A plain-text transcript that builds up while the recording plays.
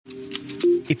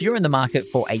If you're in the market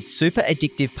for a super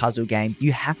addictive puzzle game,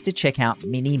 you have to check out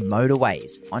Mini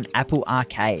Motorways on Apple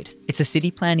Arcade. It's a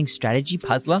city planning strategy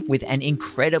puzzler with an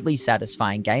incredibly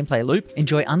satisfying gameplay loop.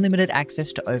 Enjoy unlimited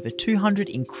access to over 200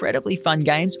 incredibly fun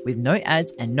games with no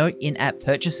ads and no in-app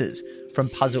purchases. From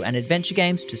puzzle and adventure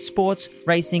games to sports,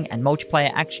 racing and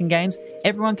multiplayer action games,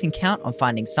 everyone can count on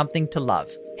finding something to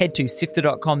love. Head to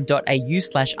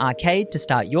sifter.com.au/arcade to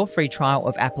start your free trial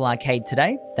of Apple Arcade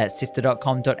today. That's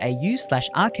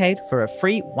sifter.com.au/arcade for a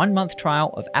free 1-month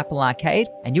trial of Apple Arcade,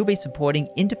 and you'll be supporting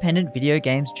independent video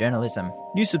games journalism.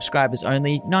 New subscribers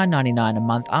only, $9.99 a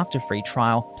month after free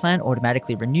trial. Plan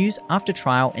automatically renews after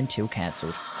trial until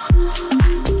cancelled.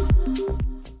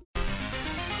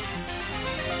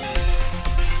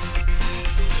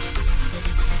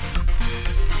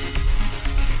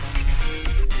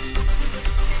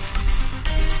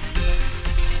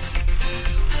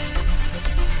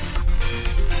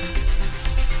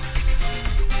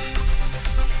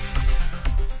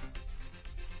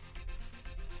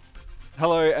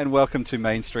 Hello and welcome to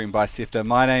Mainstream by Sifter.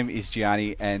 My name is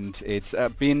Gianni and it's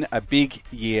been a big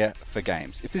year for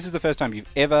games. If this is the first time you've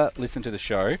ever listened to the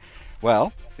show,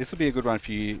 well, this will be a good one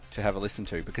for you to have a listen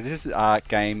to because this is our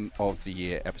Game of the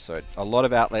Year episode. A lot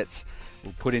of outlets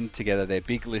will put in together their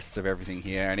big lists of everything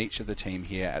here, and each of the team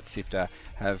here at Sifter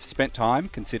have spent time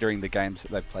considering the games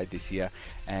that they've played this year,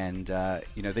 and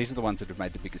these are the ones that have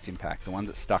made the biggest impact, the ones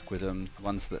that stuck with them, the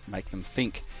ones that make them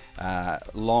think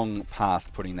long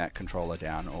past putting that controller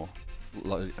down or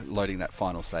loading that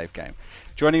final save game.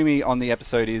 Joining me on the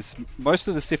episode is most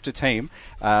of the Sifter team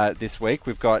this week.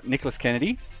 We've got Nicholas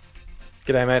Kennedy.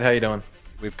 G'day mate, how you doing?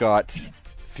 We've got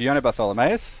Fiona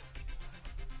Bartholomaeus.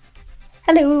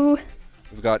 Hello.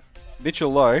 We've got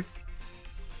Mitchell Lowe.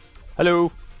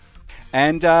 Hello.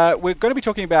 And we're going to be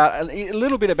talking about a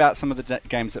little bit about some of the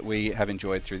games that we have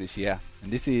enjoyed through this year.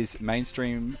 And this is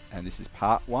Mainstream, and this is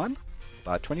part 1 of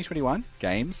our 2021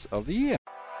 Games of the Year.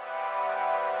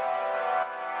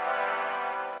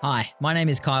 Hi, my name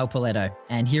is Kyle Pauletto,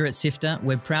 and here at Sifter,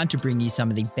 we're proud to bring you some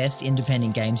of the best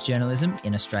independent games journalism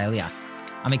in Australia.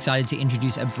 I'm excited to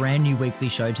introduce a brand new weekly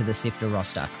show to the Sifter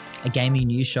roster, a gaming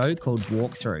news show called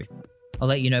Walkthrough. I'll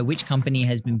let you know which company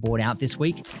has been bought out this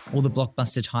week, all the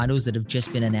blockbuster titles that have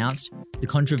just been announced, the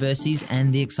controversies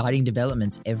and the exciting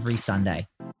developments every Sunday.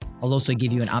 I'll also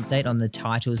give you an update on the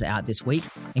titles out this week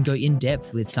and go in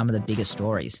depth with some of the biggest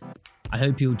stories. I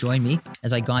hope you'll join me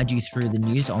as I guide you through the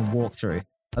news on Walkthrough,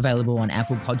 available on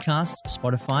Apple Podcasts,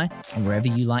 Spotify, and wherever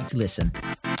you like to listen.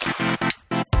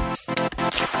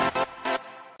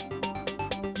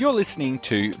 You're listening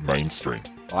to Mainstream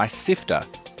by Sifter.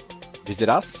 Visit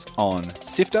us on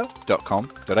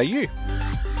sifter.com.au.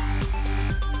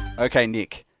 Okay,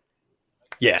 Nick.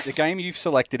 Yes. The game you've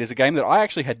selected is a game that I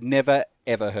actually had never,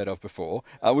 ever heard of before,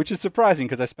 which is surprising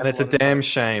because I spent And it's a damn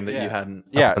shame that you hadn't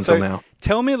up until so now.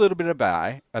 Tell me a little bit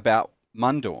about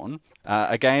MUNDAUN,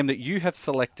 a game that you have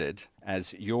selected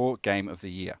as your Game of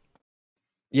the Year.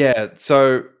 Yeah,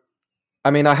 so, I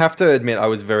mean, I have to admit I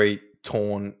was very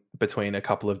torn between a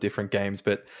couple of different games,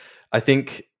 but I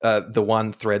think the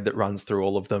one thread that runs through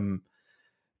all of them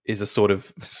is a sort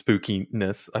of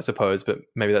spookiness, I suppose, but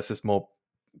maybe that's just more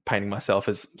painting myself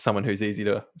as someone who's easy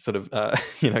to sort of,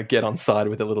 get on side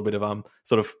with a little bit of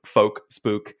sort of folk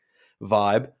spook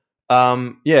vibe.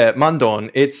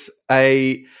 MUNDAUN, it's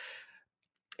a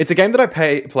game that I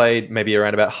played maybe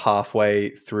around about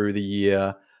halfway through the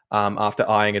year after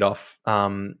eyeing it off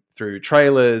through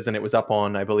trailers, and it was up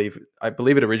on, I believe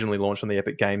it originally launched on the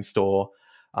Epic Games Store,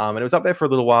 and it was up there for a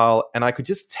little while, and I could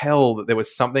just tell that there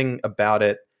was something about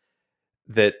it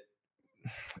that,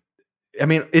 I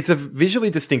mean, it's a visually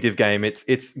distinctive game.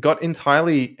 It's got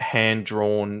entirely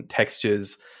hand-drawn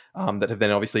textures that have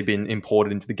then obviously been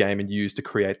imported into the game and used to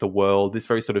create the world, this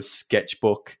very sort of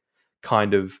sketchbook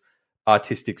kind of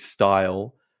artistic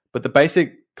style. But the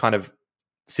basic kind of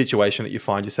situation that you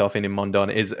find yourself in MUNDAUN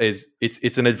is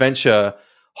it's an adventure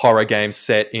horror game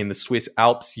set in the Swiss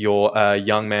Alps. You're a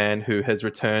young man who has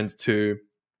returned to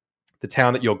the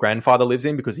town that your grandfather lives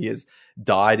in because he has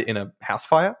died in a house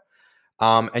fire.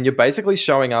 And you're basically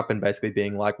showing up and basically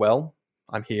being like, well,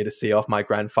 I'm here to see off my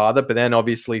grandfather. But then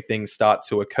obviously things start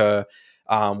to occur,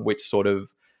 which sort of,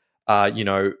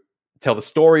 tell the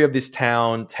story of this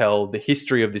town, tell the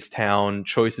history of this town,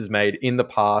 choices made in the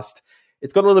past.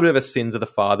 It's got a little bit of a Sins of the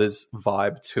Fathers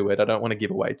vibe to it. I don't want to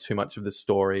give away too much of the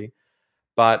story.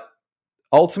 But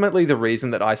ultimately, the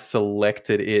reason that I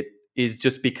selected it is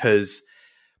just because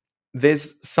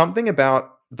there's something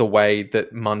about the way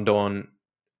that MUNDAUN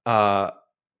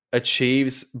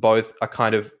achieves both a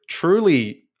kind of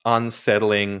truly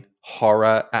unsettling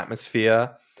horror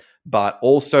atmosphere, but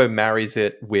also marries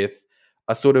it with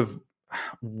a sort of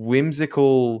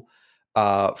whimsical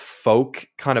folk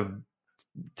kind of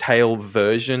tale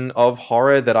version of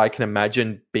horror that I can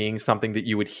imagine being something that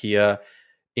you would hear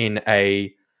in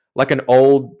an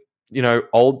old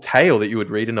tale that you would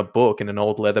read in a book, in an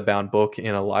old leather-bound book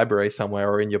in a library somewhere,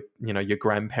 or in your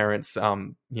grandparents'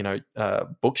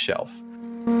 bookshelf.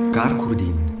 Car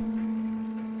Curdin.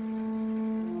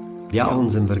 Ja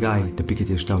ons en vergai de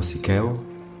pique stau si keo.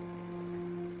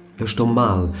 Eu sto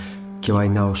mal che hai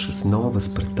nauschas novas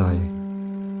per te.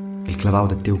 Il clavau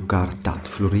de teu car tat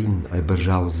florin ai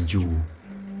berjaus giù.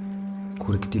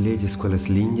 Cura che ti legies quelles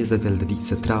lingues et el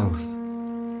dedice traus.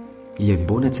 I è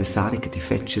buon necessari che ti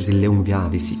fetches il leum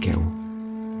viadi si keo.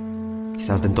 Ti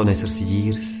sas denton esser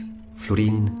sigirs,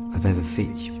 florin aveva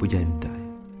fetch pugente.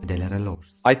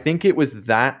 I think it was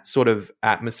that sort of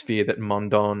atmosphere that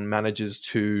MUNDAUN manages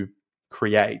to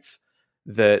create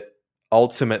that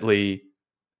ultimately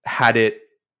had it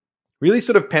really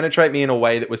sort of penetrate me in a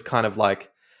way that was kind of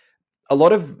like, a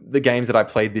lot of the games that I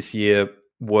played this year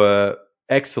were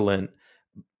excellent,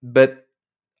 but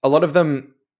a lot of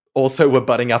them also were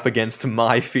butting up against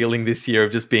my feeling this year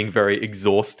of just being very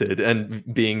exhausted and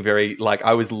being very, like,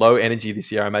 I was low energy this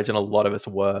year. I imagine a lot of us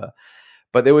were.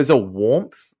 But there was a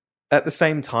warmth at the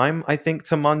same time, I think,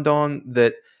 to MUNDAUN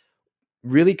that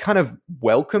really kind of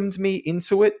welcomed me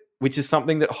into it, which is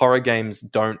something that horror games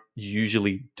don't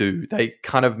usually do. They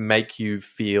kind of make you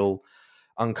feel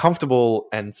uncomfortable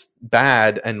and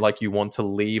bad and like you want to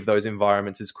leave those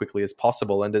environments as quickly as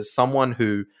possible. And as someone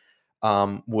who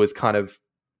was kind of,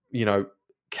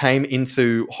 came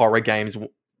into horror games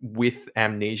with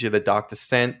Amnesia: The Dark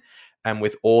Descent, and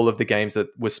with all of the games that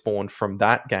were spawned from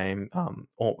that game,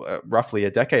 roughly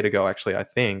a decade ago, actually, I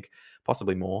think,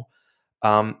 possibly more,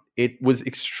 it was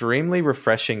extremely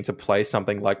refreshing to play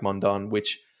something like MUNDAUN,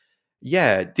 which,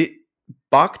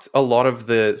 bucked a lot of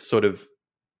the sort of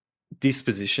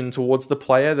disposition towards the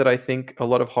player that I think a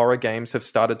lot of horror games have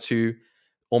started to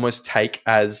almost take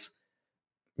as,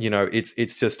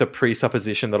 it's just a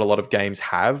presupposition that a lot of games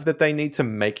have, that they need to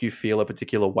make you feel a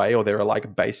particular way, or there are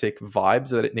like basic vibes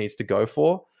that it needs to go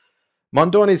for.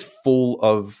 MUNDAUN is full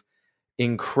of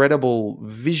incredible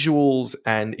visuals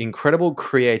and incredible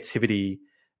creativity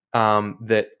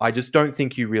that I just don't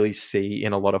think you really see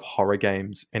in a lot of horror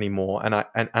games anymore. And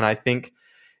I think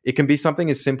it can be something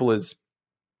as simple as,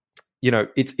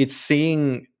 it's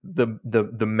seeing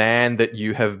the man that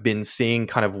you have been seeing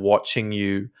kind of watching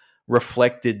you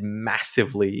reflected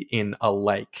massively in a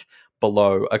lake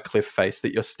below a cliff face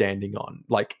that you're standing on,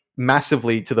 like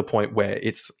massively to the point where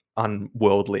it's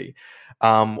unworldly,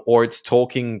 or it's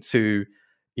talking to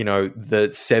the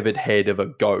severed head of a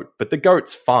goat, but the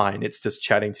goat's fine, it's just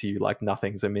chatting to you like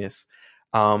nothing's amiss,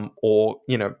 or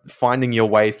finding your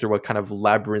way through a kind of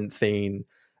labyrinthine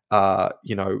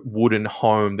wooden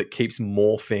home that keeps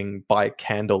morphing by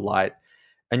candlelight,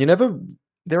 and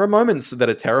there are moments that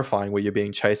are terrifying where you're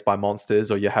being chased by monsters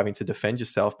or you're having to defend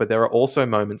yourself, but there are also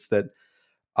moments that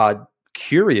are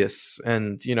curious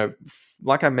and,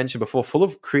 like I mentioned before, full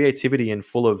of creativity and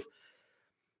full of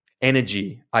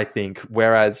energy, I think,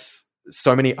 whereas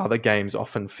so many other games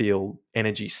often feel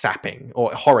energy sapping,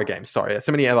 or horror games, sorry.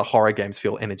 So many other horror games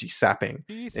feel energy sapping.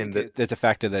 Do you think there's a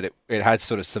factor that it has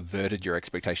sort of subverted your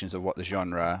expectations of what the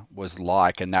genre was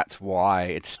like, and that's why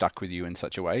it's stuck with you in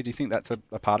such a way? Do you think that's a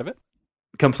part of it?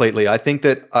 Completely. I think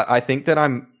that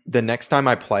I'm the next time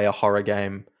I play a horror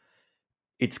game,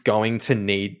 it's going to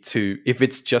need to, if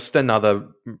it's just another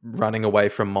running away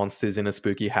from monsters in a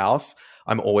spooky house,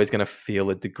 I'm always going to feel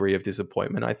a degree of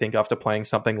disappointment, I think, after playing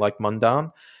something like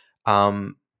MUNDAUN.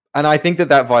 And I think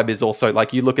that vibe is also,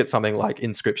 like, you look at something like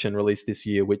Inscription, released this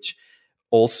year, which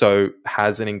also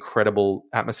has an incredible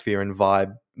atmosphere and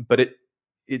vibe, but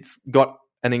it's got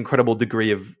an incredible degree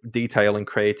of detail and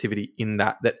creativity in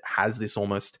that has this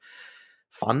almost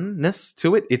funness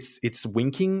to it. It's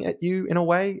winking at you in a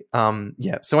way.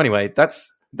 So anyway,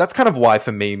 that's kind of why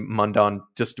for me MUNDAUN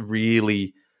just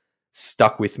really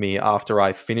stuck with me after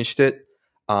I finished it.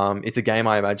 It's a game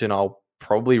I imagine I'll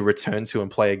probably return to and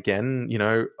play again,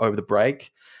 over the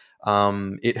break.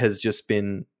 It has just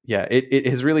been, it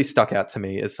has really stuck out to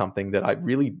me as something that I'm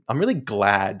really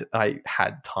glad I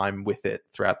had time with it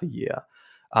throughout the year.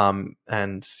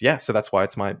 So that's why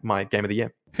it's my game of the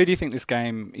year. Who do you think this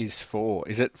game is for?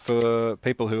 Is it for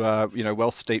people who are,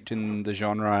 well steeped in the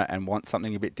genre and want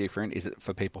something a bit different? Is it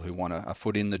for people who want a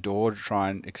foot in the door to try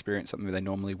and experience something they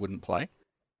normally wouldn't play?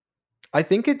 I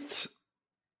think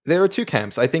there are two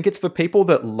camps. I think it's for people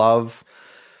that love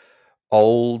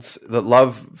that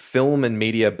love film and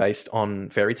media based on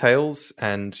fairy tales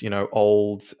and, you know,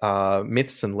 old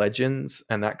myths and legends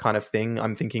and that kind of thing.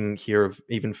 I'm thinking here of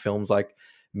even films like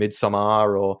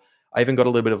Midsommar, or I even got a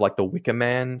little bit of like The Wicker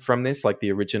Man from this, like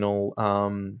the original.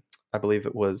 I believe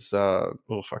it was I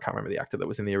can't remember the actor that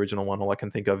was in the original one. All I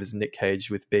can think of is Nick Cage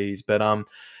with bees. But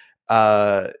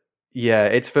yeah,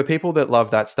 it's for people that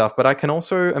love that stuff. But I can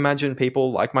also imagine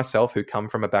people like myself who come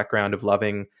from a background of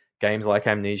loving games like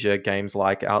Amnesia, games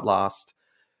like Outlast,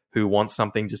 who want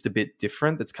something just a bit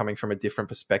different that's coming from a different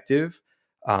perspective.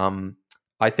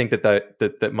 I think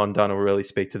that MUNDAUN will really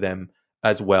speak to them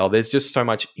as well. There's just so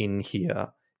much in here,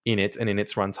 in it, and in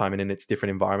its runtime and in its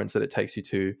different environments that it takes you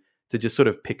to just sort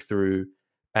of pick through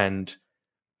and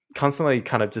constantly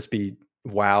kind of just be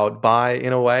wowed by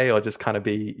in a way, or just kind of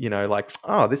be, you know, like,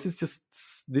 oh, this is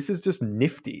just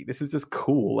nifty. This is just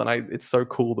cool. And it's so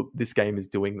cool that this game is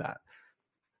doing that.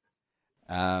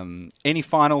 Any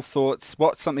final thoughts?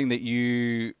 What's something that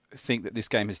you think that this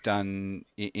game has done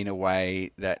in a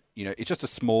way that, you know, it's just a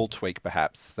small tweak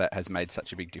perhaps that has made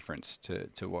such a big difference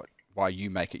to why you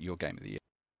make it your game of the year?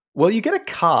 Well, you get a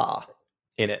car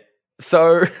in it.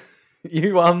 So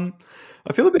you I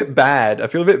feel a bit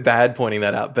bad pointing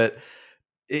that out, but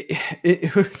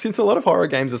since a lot of horror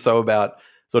games are so about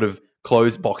sort of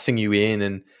closed boxing you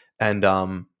in and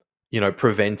you know,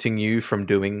 preventing you from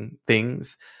doing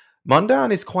things,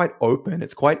 MUNDAUN is quite open.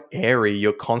 It's quite airy.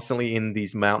 You're constantly in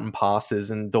these mountain passes,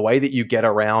 and the way that you get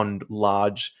around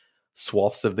large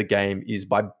swaths of the game is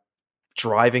by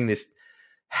driving this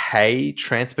hay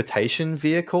transportation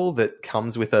vehicle that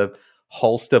comes with a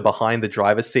holster behind the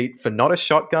driver's seat for not a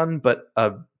shotgun, but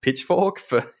a pitchfork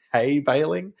for hay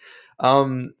baling.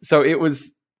 So it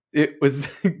was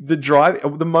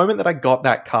the moment that I got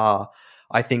that car,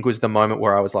 I think was the moment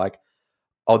where I was like,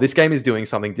 oh, this game is doing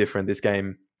something different. This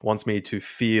game wants me to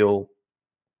feel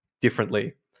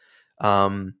differently,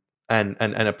 and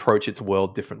approach its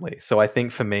world differently. So I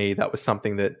think for me, that was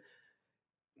something that,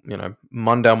 you know,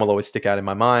 MUNDAUN will always stick out in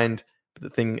my mind. But the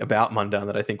thing about MUNDAUN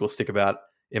that I think will stick about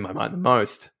in my mind the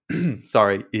most,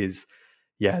 is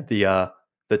the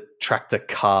tractor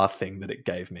car thing that it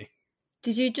gave me.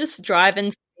 Did you just drive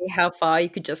and see how far you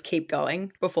could just keep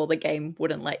going before the game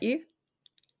wouldn't let you?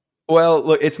 Well,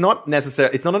 look, it's not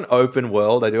necessary. It's not an open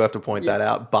world. I do have to point that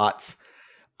out. But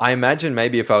I imagine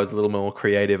maybe if I was a little more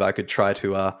creative, I could try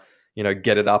to, you know,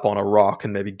 get it up on a rock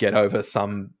and maybe get over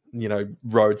some, you know,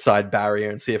 roadside barrier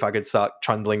and see if I could start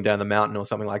trundling down the mountain or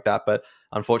something like that. But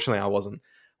unfortunately, I wasn't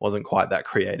quite that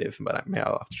creative. But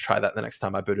I'll have to try that the next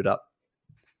time I boot it up.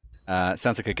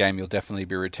 Sounds like a game you'll definitely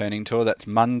be returning to. That's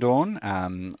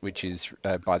MUNDAUN, which is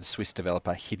by the Swiss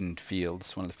developer Hidden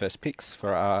Fields, one of the first picks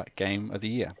for our game of the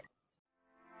year.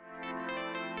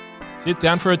 Sit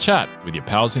down for a chat with your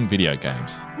pals in video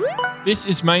games. This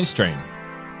is Mainstream.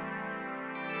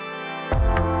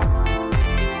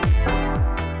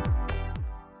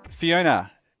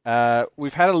 Fiona,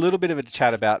 we've had a little bit of a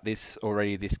chat about this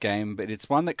already, this game, but it's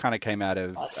one that kind of came out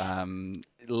of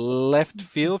left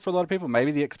field for a lot of people.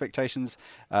 Maybe the expectations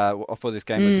for this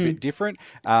game was a bit different.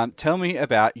 Tell me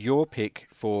about your pick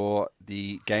for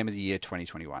the Game of the Year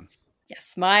 2021.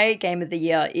 Yes, my game of the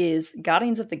year is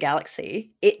Guardians of the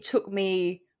Galaxy. It took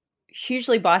me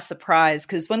hugely by surprise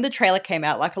because when the trailer came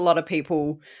out, like a lot of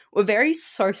people were very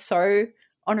so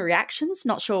on reactions,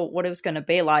 not sure what it was going to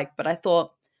be like, but I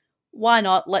thought, why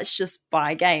not? Let's just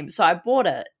buy a game. So I bought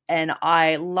it and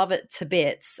I love it to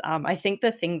bits. I think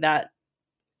the thing that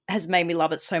has made me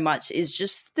love it so much is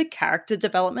just the character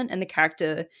development and the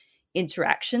character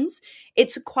interactions.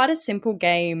 It's quite a simple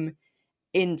game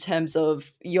in terms of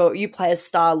you play as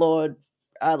Star-Lord,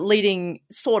 leading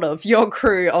sort of your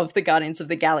crew of the Guardians of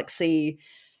the Galaxy,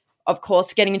 of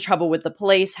course, getting in trouble with the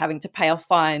police, having to pay off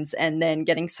fines, and then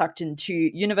getting sucked into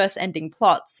universe-ending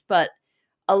plots. But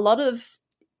a lot of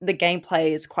the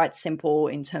gameplay is quite simple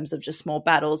in terms of just small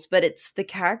battles, but it's the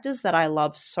characters that I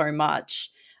love so much.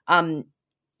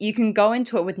 You can go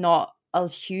into it with not a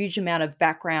huge amount of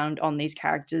background on these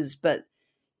characters, but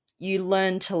you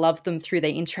learn to love them through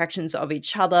their interactions of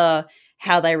each other,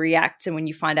 how they react, and when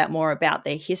you find out more about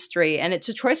their history. And it's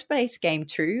a choice-based game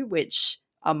too, which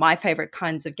are my favorite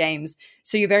kinds of games.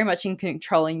 So you're very much in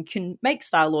control and you can make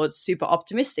Star-Lord super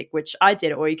optimistic, which I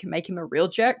did, or you can make him a real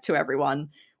jerk to everyone,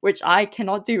 which I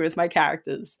cannot do with my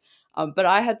characters. But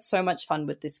I had so much fun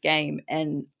with this game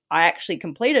and I actually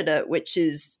completed it, which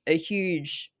is a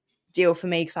huge deal for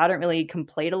me because I don't really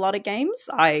complete a lot of games.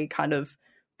 I kind of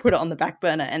put it on the back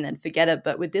burner and then forget it.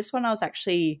 But with this one, I was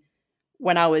actually,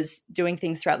 when I was doing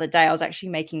things throughout the day, I was actually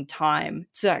making time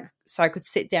so I could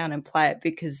sit down and play it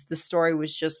because the story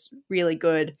was just really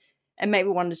good. and maybe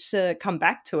wanted to come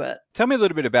back to it. Tell me a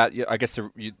little bit about, I guess,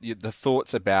 the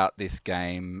thoughts about this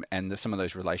game and some of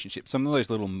those relationships, some of those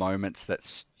little moments that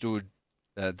stood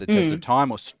the test of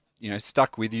time, or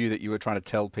stuck with you, that you were trying to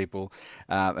tell people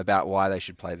about why they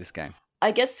should play this game.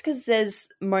 I guess because there's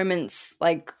moments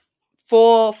like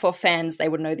for fans, they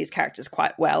would know these characters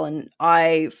quite well, and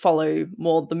I follow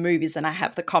more the movies than I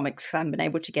have the comics. I haven't been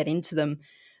able to get into them.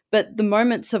 But the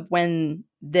moments of when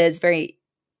there's very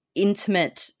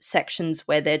intimate sections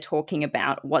where they're talking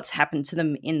about what's happened to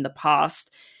them in the past,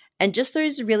 and just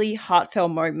those really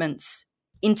heartfelt moments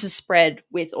interspread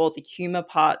with all the humor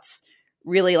parts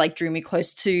really like drew me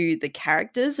close to the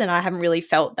characters, and I haven't really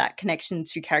felt that connection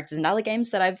to characters in other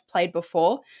games that I've played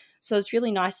before. So it's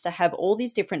really nice to have all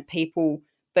these different people,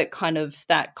 but kind of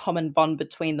that common bond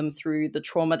between them through the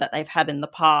trauma that they've had in the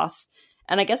past.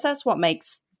 And I guess that's what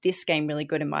makes this game really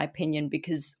good, in my opinion,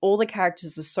 because all the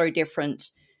characters are so different.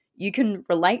 You can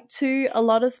relate to a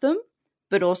lot of them,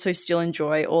 but also still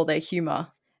enjoy all their humor.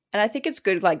 And I think it's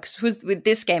good, like with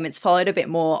this game, it's followed a bit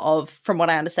more of, from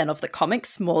what I understand, of the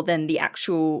comics more than the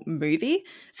actual movie.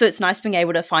 So it's nice being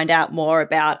able to find out more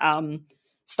about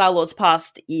Star-Lord's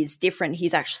past is different.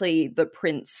 He's actually the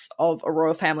prince of a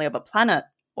royal family of a planet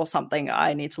or something.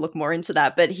 I need to look more into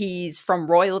that. But he's from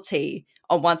royalty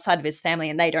on one side of his family,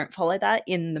 and they don't follow that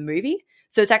in the movie.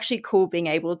 So it's actually cool being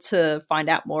able to find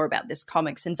out more about this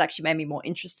comics, and it's actually made me more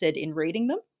interested in reading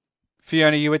them.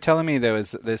 Fiona, you were telling me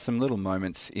there's some little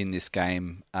moments in this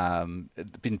game, in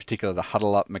particular the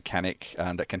huddle up mechanic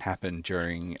that can happen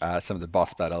during some of the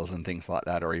boss battles and things like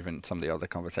that, or even some of the other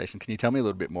conversations. Can you tell me a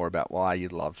little bit more about why you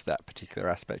loved that particular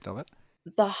aspect of it?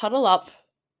 The huddle up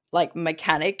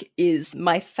mechanic is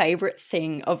my favorite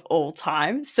thing of all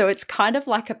time. So it's kind of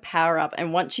like a power up,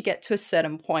 and once you get to a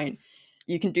certain point,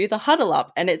 you can do the huddle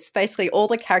up, and it's basically all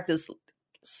the characters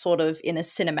sort of in a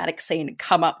cinematic scene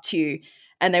come up to you,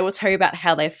 and they will tell you about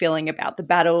how they're feeling about the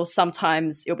battle.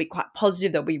 Sometimes it'll be quite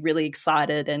positive. They'll be really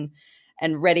excited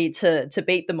and ready to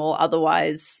beat them all.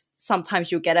 Otherwise,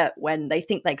 sometimes you'll get it when they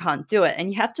think they can't do it. And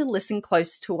you have to listen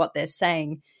close to what they're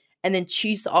saying and then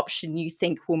choose the option you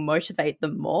think will motivate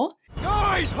them more.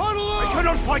 Guys, huddle up! I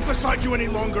cannot fight beside you any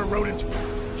longer, rodent.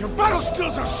 Your battle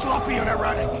skills are sloppy and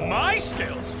erratic. My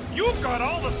skills? You've got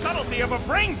all the subtlety of a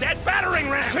brain-dead battering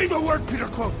ram! Say the word, Peter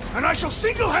Quill, and I shall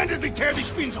single-handedly tear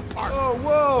these fiends apart! Oh,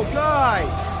 whoa,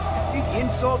 guys! These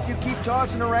insults you keep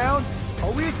tossing around,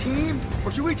 are we a team,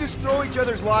 or should we just throw each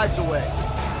other's lives away?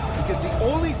 Because the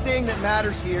only thing that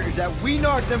matters here is that we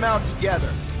knock them out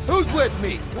together. Who's with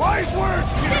me? Wise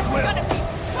words, Peter Quill! It's gonna be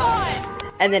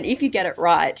fun! And then if you get it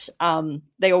right,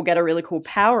 they all get a really cool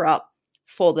power-up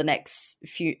for the next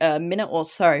few minute or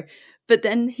so. But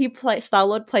then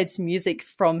Star-Lord played some music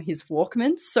from his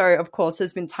Walkman. So, of course,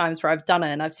 there's been times where I've done it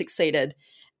and I've succeeded.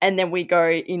 And then we go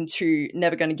into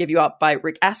Never Gonna Give You Up by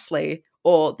Rick Astley,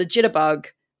 or The Jitterbug,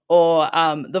 or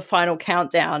The Final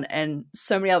Countdown, and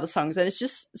so many other songs. And it's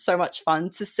just so much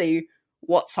fun to see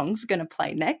what songs are going to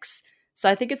play next. So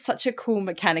I think it's such a cool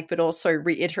mechanic, but also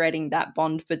reiterating that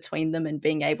bond between them and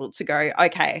being able to go,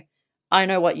 okay, I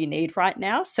know what you need right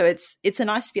now. So it's a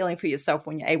nice feeling for yourself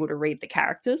when you're able to read the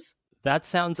characters. That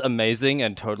sounds amazing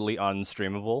and totally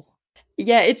unstreamable.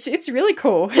 Yeah, it's really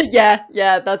cool. Yeah,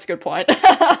 that's a good point.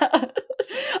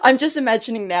 I'm just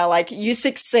imagining now, like, you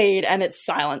succeed and it's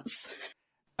silence.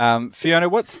 Fiona,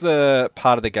 what's the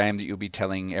part of the game that you'll be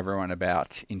telling everyone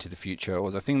about into the future,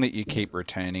 or the thing that you keep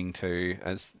returning to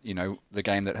as, the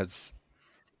game that has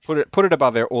put it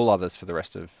above all others for the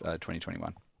rest of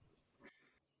 2021?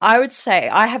 I would say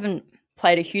I haven't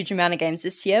played a huge amount of games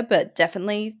this year, but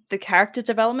definitely the character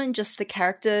development, just the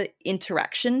character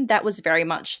interaction, that was very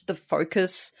much the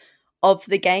focus of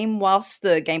the game. Whilst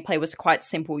the gameplay was quite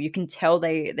simple, you can tell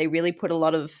they really put a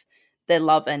lot of their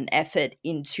love and effort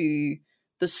into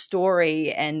the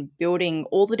story and building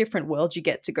all the different worlds you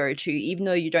get to go to. Even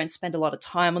though you don't spend a lot of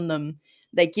time on them,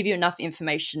 they give you enough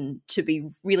information to be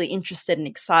really interested and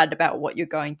excited about what you're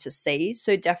going to see.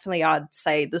 So definitely I'd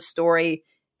say the story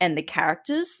and the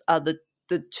characters are the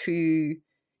two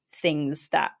things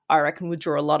that I reckon would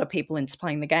draw a lot of people into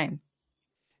playing the game.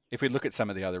 If we look at some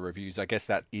of the other reviews, I guess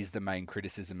that is the main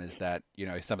criticism, is that,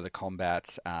 some of the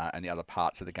combat and the other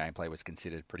parts of the gameplay was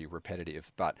considered pretty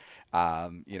repetitive. But,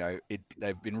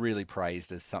 they've been really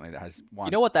praised as something that has one.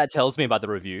 You know what that tells me about the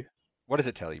review? What does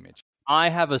it tell you, Mitch? I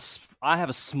have a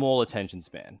small attention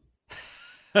span.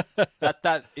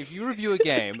 That if you review a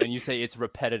game and you say it's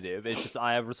repetitive, it's just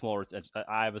I have a small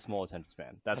attention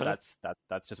span. That's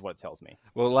just what it tells me.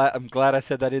 Well, I'm glad I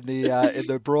said that in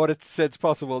the broadest sense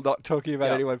possible, not talking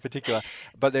about anyone in particular.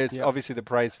 But there's obviously the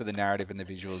praise for the narrative and the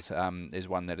visuals is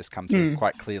one that has come through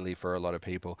quite clearly for a lot of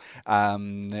people.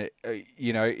 It's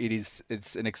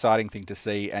an exciting thing to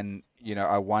see, and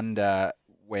I wonder.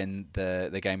 When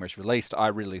the game was released, I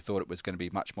really thought it was going to be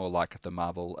much more like the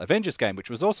Marvel Avengers game, which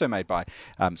was also made by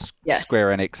Square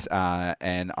Enix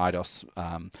and Eidos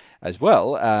as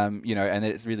well. And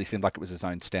it really seemed like it was its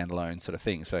own standalone sort of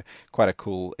thing. So quite a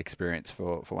cool experience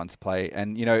for one to play.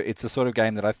 And, it's the sort of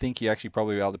game that I think you actually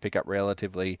probably be able to pick up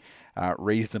relatively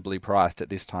reasonably priced at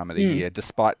this time of the year,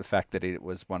 despite the fact that it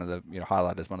was one of the,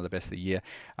 highlighted as one of the best of the year,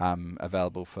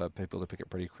 available for people to pick up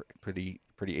pretty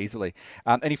easily.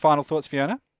 Any final thoughts,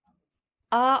 Fiona?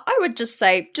 I would just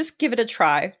say, just give it a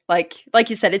try. Like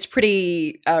you said, it's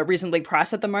pretty reasonably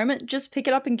priced at the moment. Just pick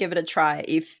it up and give it a try.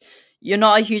 If you're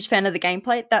not a huge fan of the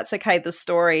gameplay, that's okay. The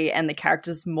story and the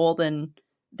characters more than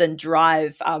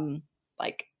drive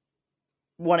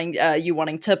wanting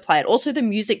to play it. Also, the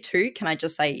music too, can I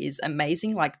just say, is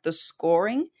amazing. Like the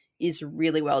scoring is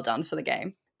really well done for the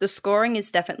game. The scoring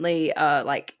is definitely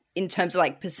in terms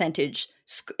of percentage,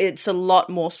 it's a lot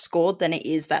more scored than it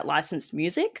is that licensed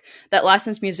music. That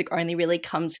licensed music only really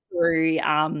comes through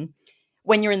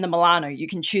when you're in the Milano. You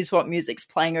can choose what music's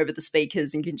playing over the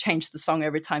speakers and you can change the song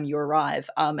every time you arrive.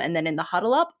 And then in the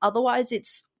Huddle Up, otherwise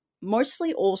it's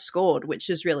mostly all scored, which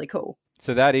is really cool.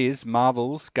 So that is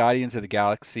Marvel's Guardians of the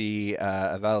Galaxy,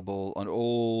 available on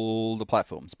all the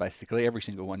platforms, basically. Every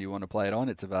single one you want to play it on,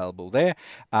 it's available there.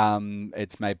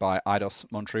 It's made by Eidos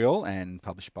Montreal and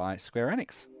published by Square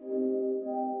Enix.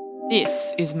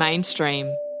 This is Mainstream.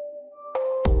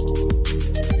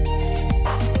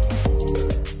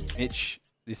 Mitch,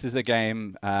 this is a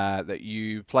game that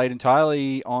you played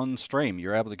entirely on stream.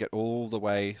 You're able to get all the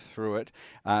way through it.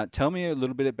 Tell me a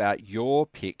little bit about your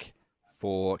pick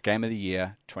for Game of the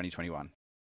Year 2021.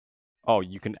 Oh,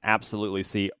 you can absolutely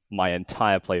see my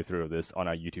entire playthrough of this on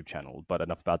our YouTube channel, but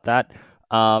enough about that.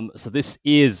 So this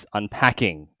is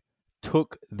Unpacking.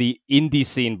 Took the indie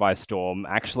scene by storm.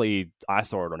 Actually, I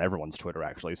saw it on everyone's Twitter,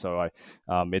 actually. So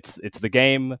it's the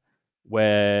game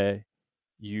where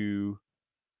you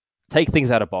take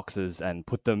things out of boxes and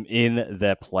put them in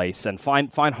their place and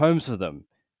find homes for them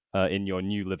in your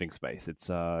new living space.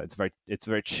 It's a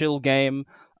very chill game.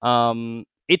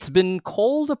 It's been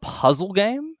called a puzzle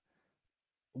game,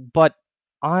 but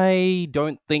I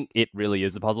don't think it really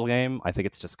is a puzzle game. I think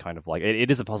it's just kind of like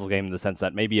it is a puzzle game in the sense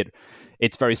that maybe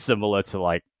it's very similar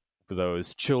to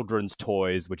those children's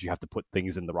toys, which you have to put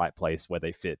things in the right place where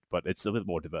they fit, but it's a bit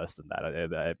more diverse than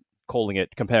that.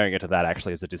 Comparing it to that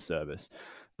actually is a disservice.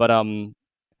 But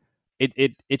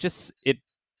it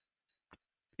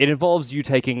involves you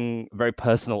taking very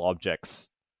personal objects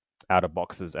out of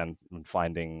boxes and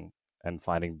finding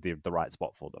the right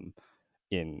spot for them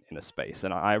in a space.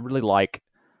 And I really like,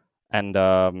 and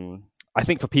I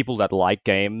think for people that like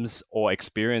games or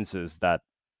experiences that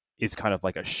is kind of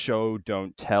like a show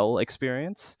don't tell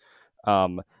experience,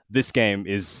 this game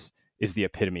is the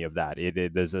epitome of that.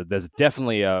 There's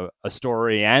definitely a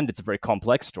story, and it's a very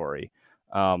complex story,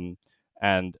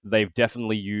 and they've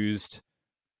definitely used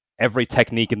every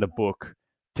technique in the book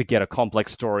to get a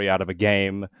complex story out of a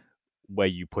game where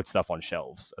you put stuff on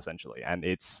shelves, essentially. And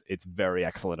it's very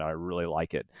excellent. I really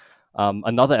like it.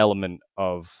 Another element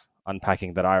of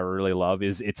Unpacking that I really love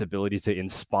is its ability to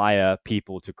inspire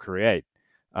people to create.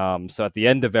 So at the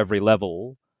end of every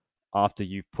level, after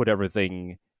you've put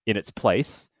everything in its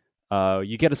place,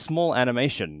 you get a small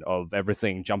animation of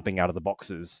everything jumping out of the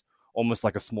boxes, almost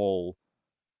like a small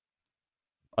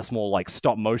like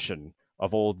stop motion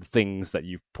of all the things that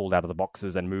you've pulled out of the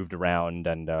boxes and moved around,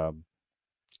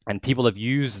 and people have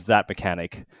used that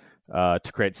mechanic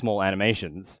to create small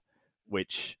animations,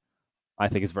 which I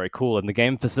think is very cool. And the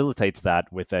game facilitates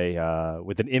that with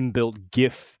an inbuilt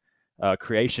GIF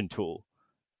creation tool,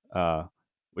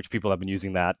 which people have been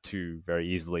using that to very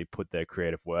easily put their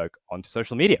creative work onto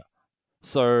social media.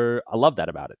 So I love that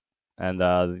about it, and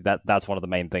that's one of the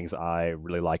main things I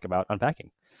really like about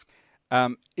Unpacking.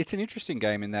 It's an interesting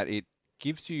game in that it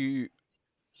gives you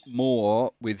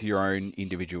more with your own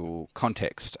individual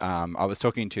context. I was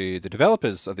talking to the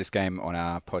developers of this game on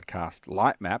our podcast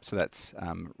Light Map, so that's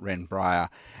Ren Breyer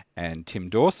and Tim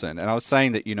Dawson, and I was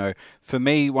saying that, you know, for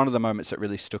me, one of the moments that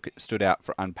really stood out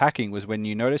for unpacking was when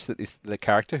you notice that the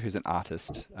character who's an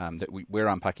artist, that we're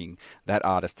unpacking that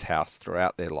artist's house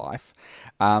throughout their life,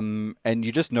 and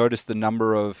you just notice the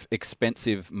number of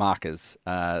expensive markers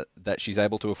that she's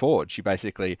able to afford. She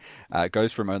basically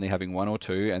goes from only having one or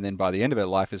two, and then by the end of her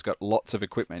life has got lots of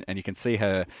equipment, and you can see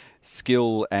her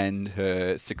skill and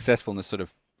her successfulness sort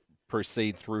of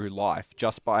proceed through life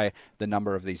just by the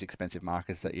number of these expensive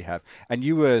markers that you have. And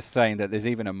you were saying that there's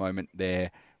even a moment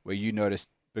there where you noticed,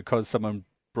 because someone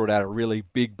brought out a really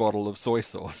big bottle of soy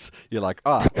sauce, you're like,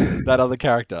 that other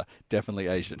character, definitely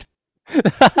Asian.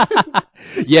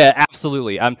 Yeah,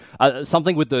 absolutely.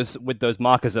 Something with those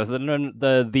markers.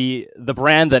 The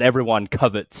brand that everyone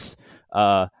covets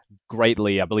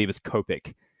greatly, I believe, is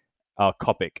Copic.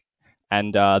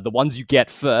 And the ones you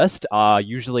get first are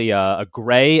usually a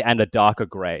gray and a darker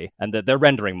gray, and they're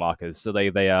rendering markers, so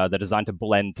they're designed to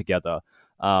blend together.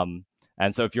 And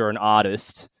so if you're an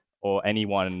artist or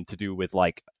anyone to do with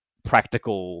like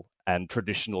practical and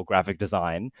traditional graphic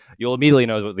design, you'll immediately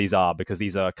know what these are, because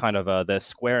these are kind of they're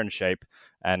square in shape,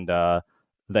 and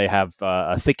they have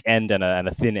a thick end and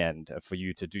a thin end for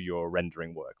you to do your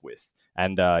rendering work with.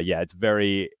 And it's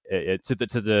very to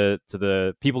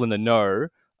the people in the know.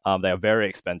 They are very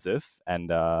expensive,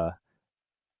 and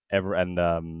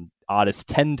artists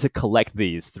tend to collect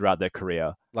these throughout their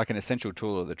career. Like an essential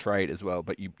tool of the trade as well,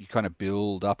 but you kind of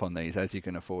build up on these as you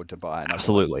can afford to buy.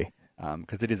 Absolutely.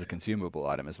 Because it is a consumable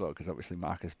item as well, because obviously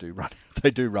markers do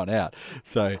run out.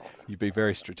 So you'd be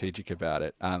very strategic about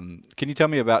it. Can you tell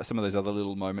me about some of those other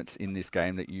little moments in this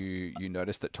game that you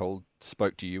noticed that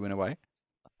spoke to you in a way?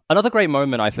 Another great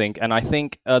moment, I think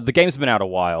the game's been out a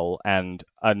while, and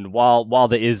while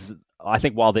there is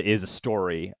a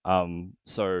story,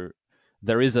 so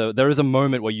there is a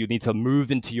moment where you need to move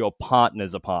into your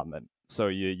partner's apartment. So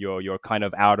you're kind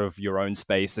of out of your own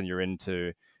space, and you're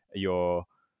into you're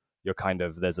kind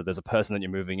of there's a person that you're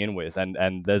moving in with,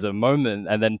 and there's a moment,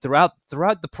 and then throughout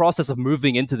the process of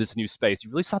moving into this new space, you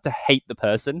really start to hate the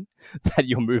person that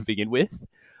you're moving in with.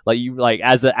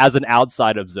 As an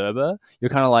outside observer, you're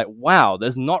kind of like, wow,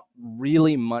 there's not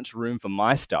really much room for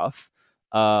my stuff.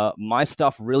 My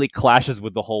stuff really clashes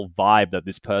with the whole vibe that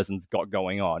this person's got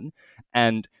going on,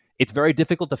 and it's very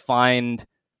difficult to find.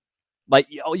 Like,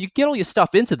 you get all your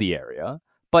stuff into the area,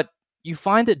 but you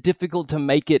find it difficult to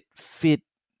make it fit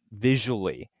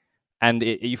visually, and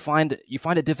you find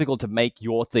it difficult to make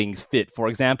your things fit. For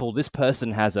example, this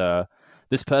person has a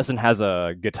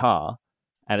guitar,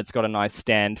 and it's got a nice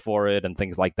stand for it and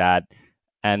things like that,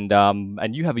 and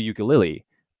you have a ukulele,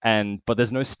 but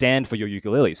there's no stand for your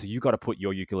ukulele, so you got to put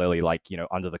your ukulele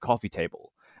under the coffee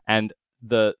table. And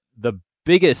the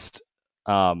biggest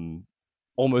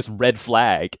almost red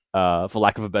flag, for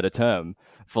lack of a better term,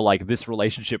 for this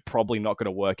relationship probably not going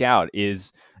to work out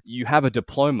is you have a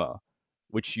diploma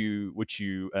which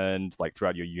you earned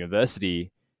throughout your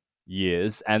university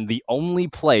years, and the only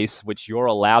place which you're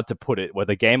allowed to put it, where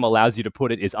the game allows you to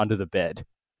put it, is under the bed.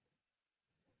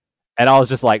 And I was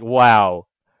just like, wow,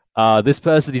 this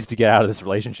person needs to get out of this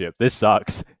relationship. This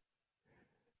sucks.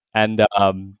 And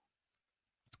yeah.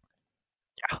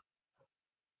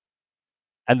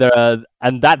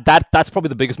 And that's probably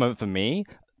the biggest moment for me.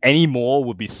 Any more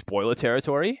would be spoiler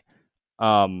territory.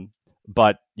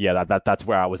 But yeah, that's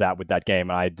where I was at with that game.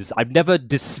 And I've never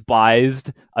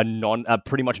despised a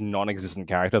pretty much non-existent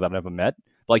character that I've never met.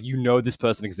 This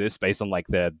person exists based on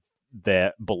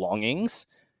their belongings,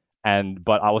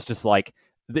 but I was just like,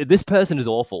 this person is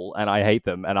awful, and I hate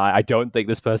them, and I don't think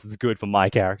this person's good for my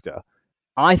character.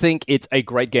 I think it's a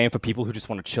great game for people who just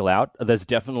want to chill out. It's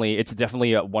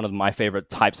definitely one of my favorite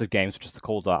types of games, which is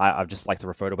called I just like to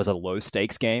refer to as a low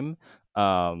stakes game.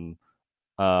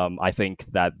 I think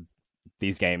that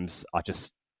these games are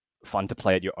just fun to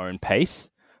play at your own pace.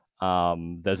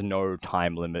 There's no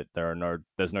time limit.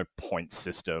 There's no point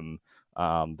system.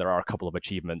 There are a couple of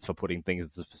achievements for putting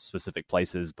things in specific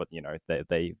places, but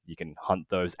you can hunt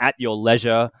those at your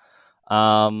leisure.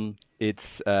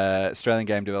 It's Australian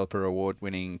Game Developer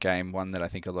Award-winning game, one that I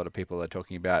think a lot of people are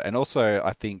talking about. And also,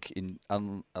 I think,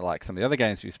 unlike some of the other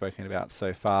games we've spoken about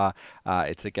so far,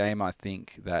 it's a game I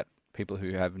think that people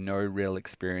who have no real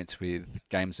experience with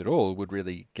games at all would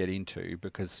really get into,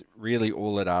 because really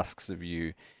all it asks of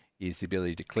you is the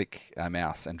ability to click a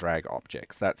mouse and drag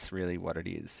objects. That's really what it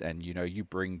is. And, you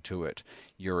bring to it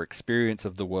your experience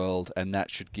of the world, and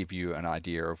that should give you an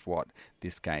idea of what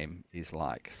this game is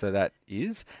like. So that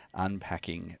is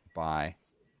Unpacking by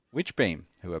Witchbeam,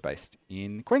 who are based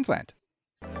in Queensland.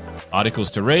 Articles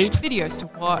to read, Videos to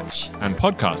watch. and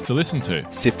podcasts to listen to.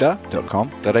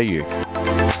 Sifter.com.au.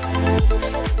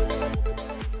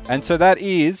 And so that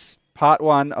is part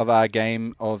one of our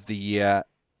Game of the Year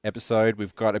episode.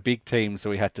 We've got a big team, so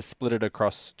we had to split it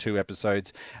across 2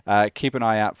 episodes. Keep an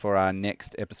eye out for our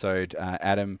next episode.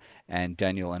 Adam and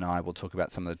Daniel and I will talk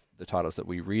about some of the titles that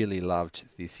we really loved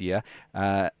this year.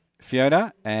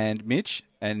 Fiona and Mitch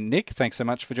and Nick, thanks so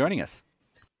much for joining us.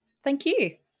 Thank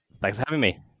you. Thanks for having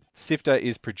me. Sifter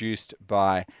is produced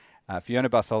by Fiona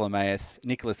Bartholomaeus,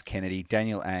 Nicholas Kennedy,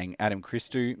 Daniel Ang, Adam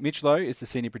Christou. Mitch Lowe is the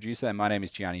senior producer, and my name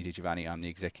is Gianni Di Giovanni. I'm the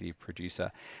executive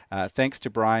producer. Thanks to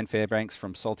Brian Fairbanks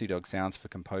from Salty Dog Sounds for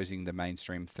composing the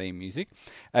mainstream theme music.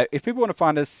 If people want to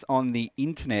find us on the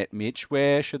internet, Mitch,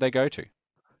 where should they go to?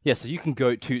 Yeah, so you can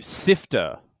go to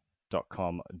sifter.com.au.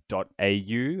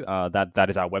 That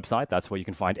is our website. That's where you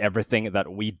can find everything that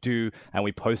we do, and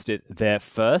we post it there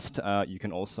first. You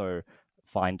can also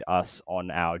find us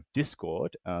on our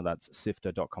Discord. That's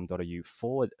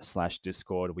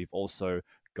sifter.com.au/Discord. We've also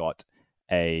got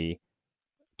a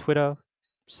Twitter,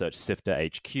 search Sifter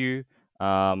HQ,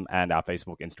 and our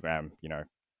Facebook, Instagram.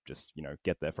 Just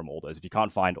get there from all those. If you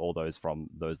can't find all those from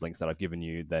those links that I've given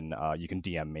you, then you can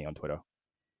DM me on Twitter.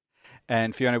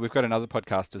 And Fiona, we've got another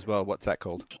podcast as well. What's that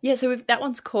called? Yeah, so that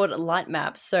one's called Light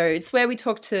Map. So it's where we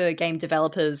talk to game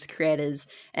developers, creators,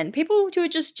 and people who are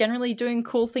just generally doing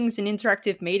cool things in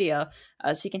interactive media.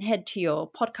 So you can head to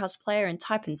your podcast player and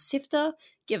type in Sifter,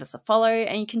 give us a follow,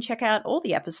 and you can check out all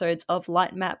the episodes of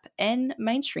Light Map and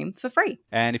Mainstream for free.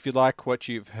 And if you like what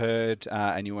you've heard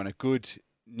and you want a good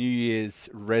New Year's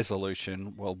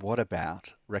resolution, well, what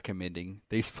about recommending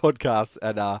these podcasts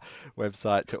and our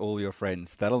website to all your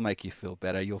friends? That'll make you feel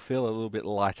better. You'll feel a little bit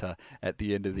lighter at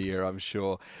the end of the year, I'm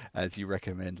sure, as you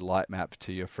recommend Lightmap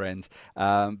to your friends.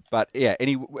 But yeah,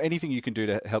 anything you can do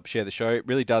to help share the show, it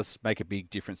really does make a big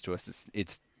difference to us.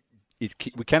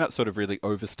 We cannot sort of really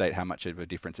overstate how much of a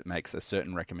difference it makes. A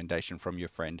certain recommendation from your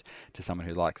friend to someone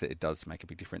who likes it, it does make a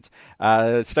big difference.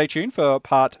 Stay tuned for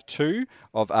part 2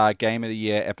 of our Game of the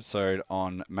Year episode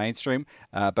on Mainstream.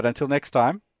 But until next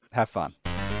time, have fun.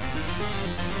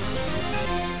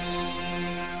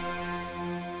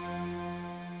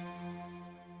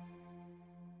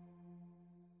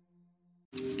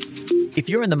 If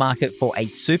you're in the market for a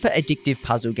super addictive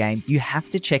puzzle game, you have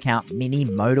to check out Mini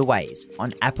Motorways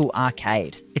on Apple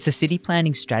Arcade. It's a city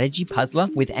planning strategy puzzler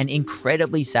with an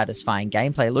incredibly satisfying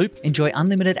gameplay loop. Enjoy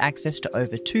unlimited access to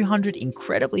over 200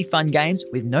 incredibly fun games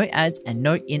with no ads and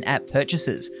no in-app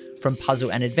purchases. From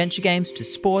puzzle and adventure games to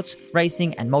sports,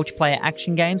 racing, and multiplayer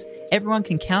action games, everyone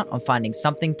can count on finding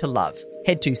something to love.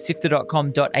 Head to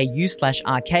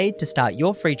sifter.com.au/arcade to start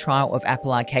your free trial of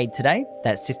Apple Arcade today.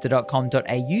 That's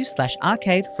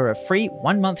sifter.com.au/arcade for a free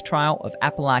 1-month trial of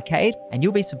Apple Arcade, and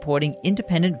you'll be supporting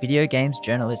independent video games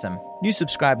journalism. New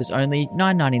subscribers only,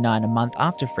 $9.99 a month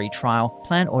after free trial.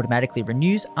 Plan automatically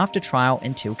renews after trial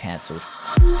until cancelled.